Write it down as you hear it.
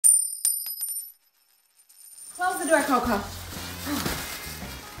Close the door, Coco.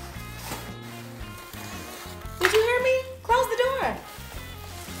 Did you hear me? Close the door.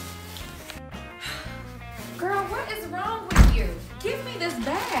 Girl, what is wrong with you? Give me this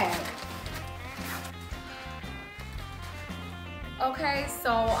bag. Okay, so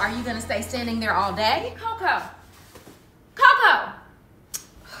are you gonna stay standing there all day? Coco! Coco!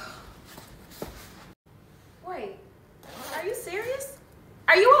 Wait, are you serious?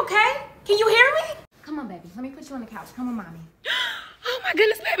 Are you okay? Can you hear me? Come on, baby, let me put you on the couch. Come on, mommy. Oh my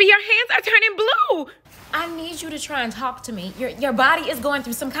goodness, baby, your hands are turning blue. I need you to try and talk to me. Your body is going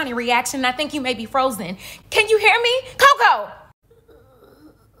through some kind of reaction, and I think you may be frozen. Can you hear me? Coco!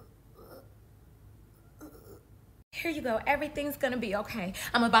 Here you go. Everything's gonna be okay.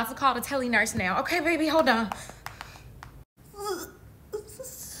 I'm about to call the tele nurse now. Okay, baby, hold on.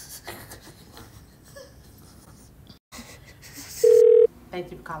 Thank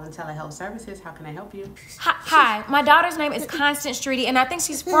you for calling telehealth services. How can I help you? Hi, my daughter's name is Constance Streety, and I think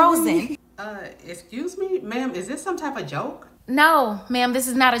she's frozen. Excuse me? Ma'am, is this some type of joke? No, ma'am, this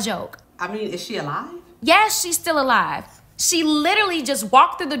is not a joke. I mean, is she alive? Yes, she's still alive. She literally just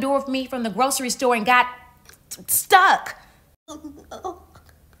walked through the door with me from the grocery store and got stuck.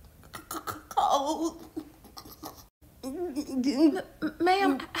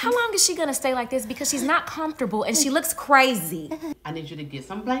 Ma'am, how long is she gonna stay like this? Because she's not comfortable and she looks crazy. I need you to get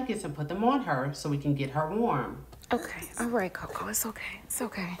some blankets and put them on her so we can get her warm. Okay, all right, Coco, it's okay, it's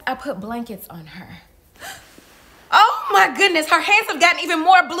okay. I put blankets on her. Oh my goodness, her hands have gotten even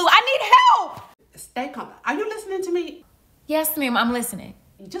more blue. I need help. Stay calm. Are you listening to me? Yes, ma'am, I'm listening.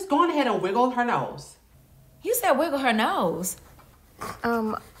 Just go on ahead and wiggle her nose. You said wiggle her nose.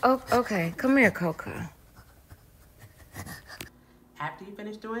 Okay, come here, Coco. After you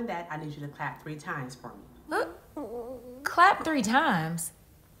finish doing that, I need you to clap 3 times for me. Look, clap 3 times.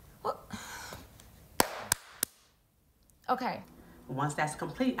 What? Okay. Once that's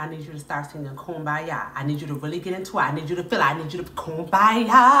complete, I need you to start singing Kumbaya. I need you to really get into it. I need you to feel it. I need you to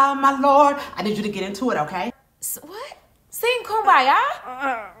Kumbaya, my Lord. I need you to get into it, okay? What? Sing Kumbaya?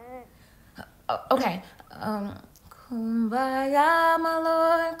 Okay. Kumbaya, my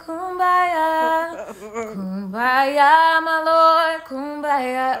Lord, Kumbaya. Kumbaya, my Lord,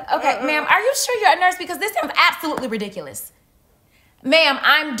 Kumbaya. Okay, ma'am, are you sure you're a nurse? Because this sounds absolutely ridiculous. Ma'am,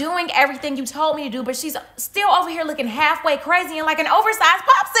 I'm doing everything you told me to do, but she's still over here looking halfway crazy and like an oversized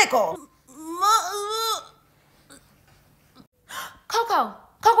popsicle. Coco,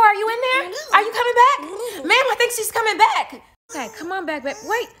 are you in there? Are you coming back? Ma'am, I think she's coming back. Okay, come on back, babe.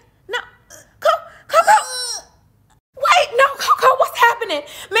 Wait, no. Coco! Wait, no, Coco, what's happening?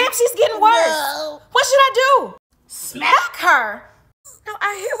 Ma'am, she's getting worse. No. What should I do? Smack her? No,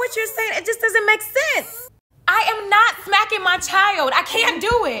 I hear what you're saying. It just doesn't make sense. I am not smacking my child. I can't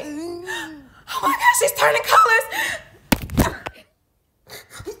do it. Oh my gosh, she's turning colors.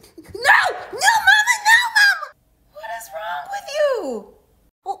 No, mama, no, mama. What is wrong with you?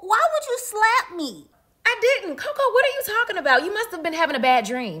 Well, why would you slap me? I didn't. Coco, what are you talking about? You must have been having a bad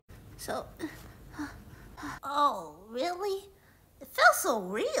dream. So, oh, really? It felt so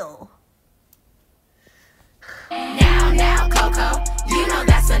real. Now, Coco, you know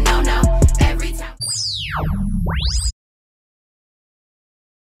that's a no-no. Every time.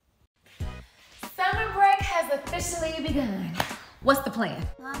 Summer break has officially begun. What's the plan?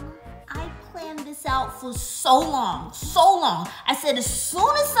 Mama, I planned this out for so long. I said as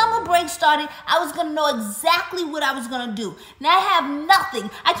soon as summer break started, I was gonna know exactly what I was gonna do. Now I have nothing.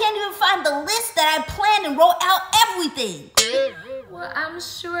 I can't even find the list that I planned and wrote out everything. Well, I'm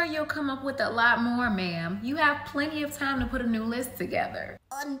sure you'll come up with a lot more, ma'am. You have plenty of time to put a new list together.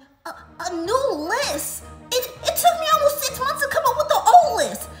 A new list? It took me almost 6 months to come up with the old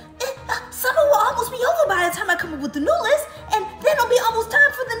list. Summer will almost be over by the time I come up with the new list, and then it'll be almost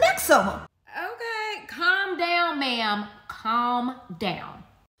time for the next summer. Okay, calm down, ma'am. Calm down.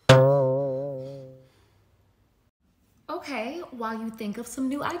 Okay, while you think of some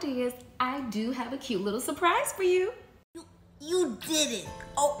new ideas, I do have a cute little surprise for you. You did it.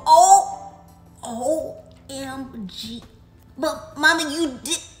 OMG. But Mama, you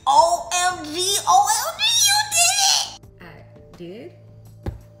did OMG, you did it. I did?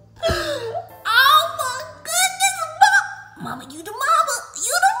 Oh my goodness, Mama, you the mama.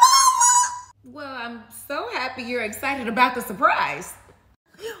 Well, I'm so happy you're excited about the surprise.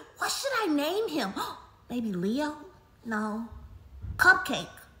 What should I name him? Maybe Leo? No. Cupcake.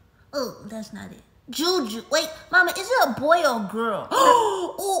 Oh, that's not it. Juju. Wait, Mama, is it a boy or a girl?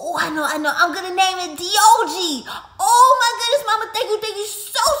 Oh, I know. I'm gonna name it D.O.G. Oh my goodness, Mama, thank you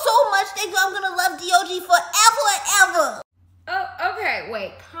so much. Thank you. I'm gonna love D.O.G. forever and ever. Oh, Okay,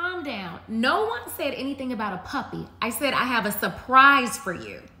 wait, calm down. No one said anything about a puppy. I said I have a surprise for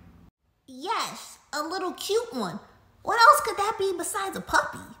you. Yes, a little cute one. What else could that be besides a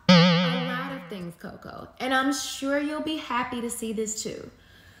puppy? A lot of things, Coco. And I'm sure you'll be happy to see this too.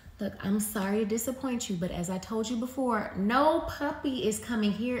 Look, I'm sorry to disappoint you, but as I told you before, no puppy is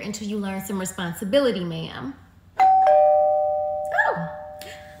coming here until you learn some responsibility, ma'am. Oh,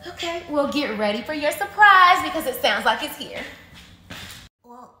 okay. Well, get ready for your surprise because it sounds like it's here.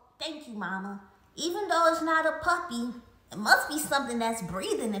 Well, thank you, Mama. Even though it's not a puppy, it must be something that's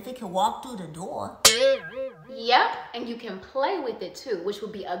breathing if it can walk through the door. Yep, and you can play with it too, which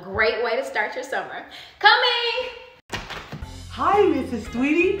would be a great way to start your summer. Coming! Hi, Mrs.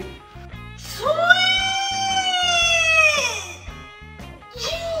 Sweetie. Sweet!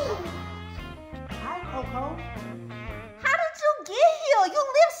 Hi, Coco. How did you get here? You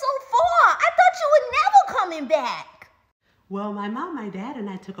live so far. I thought you were never coming back. Well, my mom, my dad, and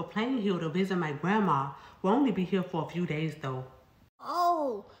I took a plane here to visit my grandma. We'll only be here for a few days, though.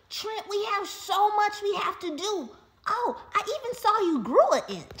 Oh, Trent, we have so much we have to do. Oh, I even saw you grew an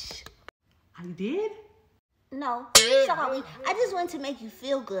inch. I did? No, sorry. I just wanted to make you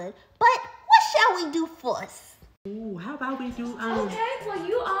feel good. But what shall we do first? Ooh, how about we do, Okay, well,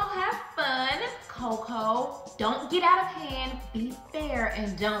 you all have fun. Coco, don't get out of hand. Be fair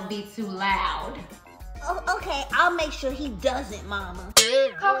and don't be too loud. Oh, okay, I'll make sure he doesn't, Mama.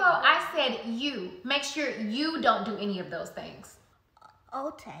 Coco, I said you. Make sure you don't do any of those things.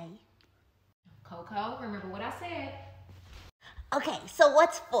 Okay. Coco, remember what I said. Okay, so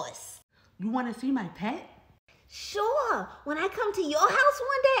what's first? You want to see my pet? Sure. When I come to your house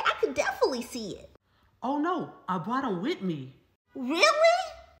one day, I could definitely see it. Oh, no, I brought him with me. Really?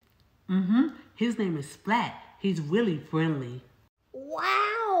 Mm-hmm. His name is Splat. He's really friendly.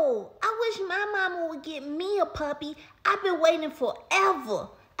 Wow. I wish my mama would get me a puppy. I've been waiting forever.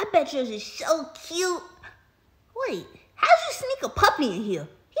 I bet yours is so cute. Wait, how'd you sneak a puppy in here?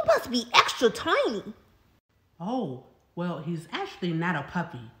 He must be extra tiny. Oh, well, he's actually not a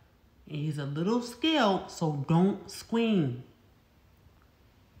puppy. And he's a little scared, so don't scream.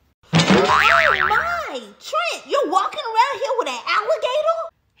 Oh my! Trent, you're walking around here with an alligator?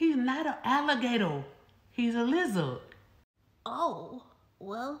 He's not an alligator. He's a lizard. Oh,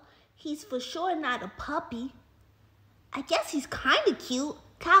 well, he's for sure not a puppy. I guess he's kind of cute.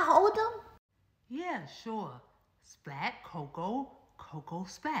 Can I hold him? Yeah, sure. Splat, Coco, Coco,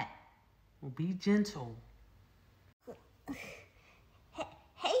 Splat. Well, be gentle.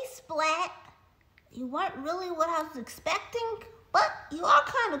 Hey, Splat. You weren't really what I was expecting, but you are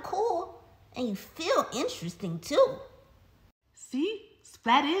kind of cool. And you feel interesting, too. See?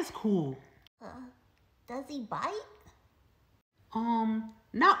 Splat is cool. Does he bite?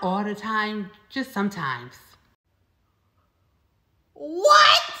 Not all the time, just sometimes.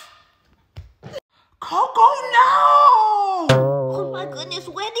 What? Coco, no! Oh my goodness,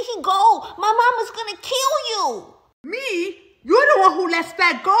 where did he go? My mama's gonna kill you. Me? You're the one who let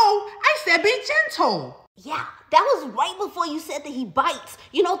Splat go. I said be gentle. Yeah, that was right before you said that he bites.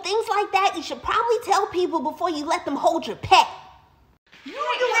 You know, things like that, you should probably tell people before you let them hold your pet.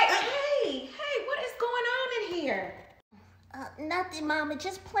 Hey, what is going on in here? Nothing, Mama,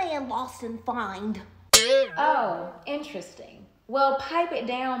 just playing lost and find. Oh, interesting. Well, pipe it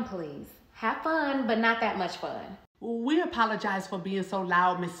down, please. Have fun, but not that much fun. We apologize for being so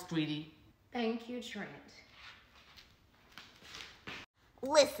loud, Miss Streety. Thank you, Trent.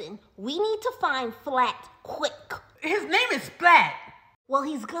 Listen, we need to find Flat quick. His name is Splat. Well,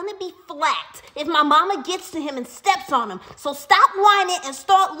 he's gonna be flat if my mama gets to him and steps on him. So stop whining and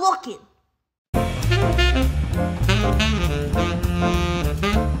start looking.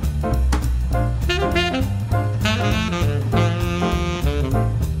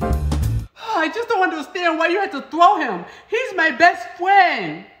 I just don't understand why you had to throw him. He's my best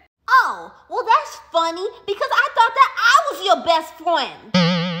friend. Oh, well, that's funny because I thought that I was your best friend.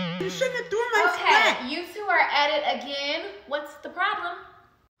 You shouldn't have thrown my Okay, Splat. you two are at it again. What's the problem?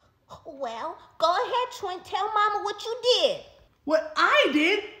 Well, go ahead, Trent. Tell Mama what you did. What I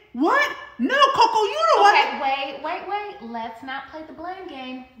did? What? No, Coco, you don't Okay, wait. Let's not play the blame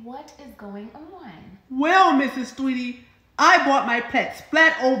game. What is going on? Well, Mrs. Sweetie, I brought my pet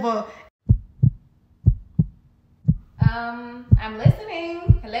Splat over. I'm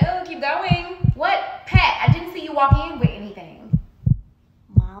listening. Hello, keep going. What? Pat, I didn't see you walk in with anything.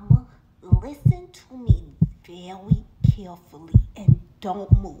 Mama, listen to me very carefully and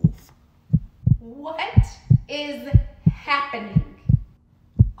don't move. What is happening?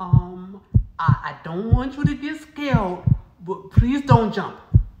 I don't want you to get scared, but please don't jump,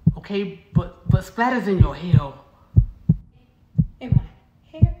 okay? But Splat is in your hair. In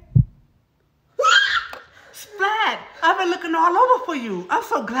been looking all over for you. I'm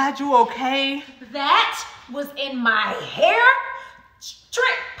so glad you're okay. That was in my hair.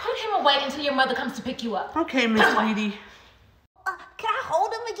 Trent, put him away until your mother comes to pick you up. Okay, Miss Sweetie. Can I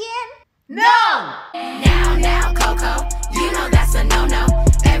hold him again? No! Now, Coco, you know that's a no-no.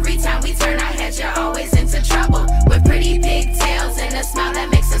 Every time we turn our heads, you're always into trouble. With pretty pigtails and a smile.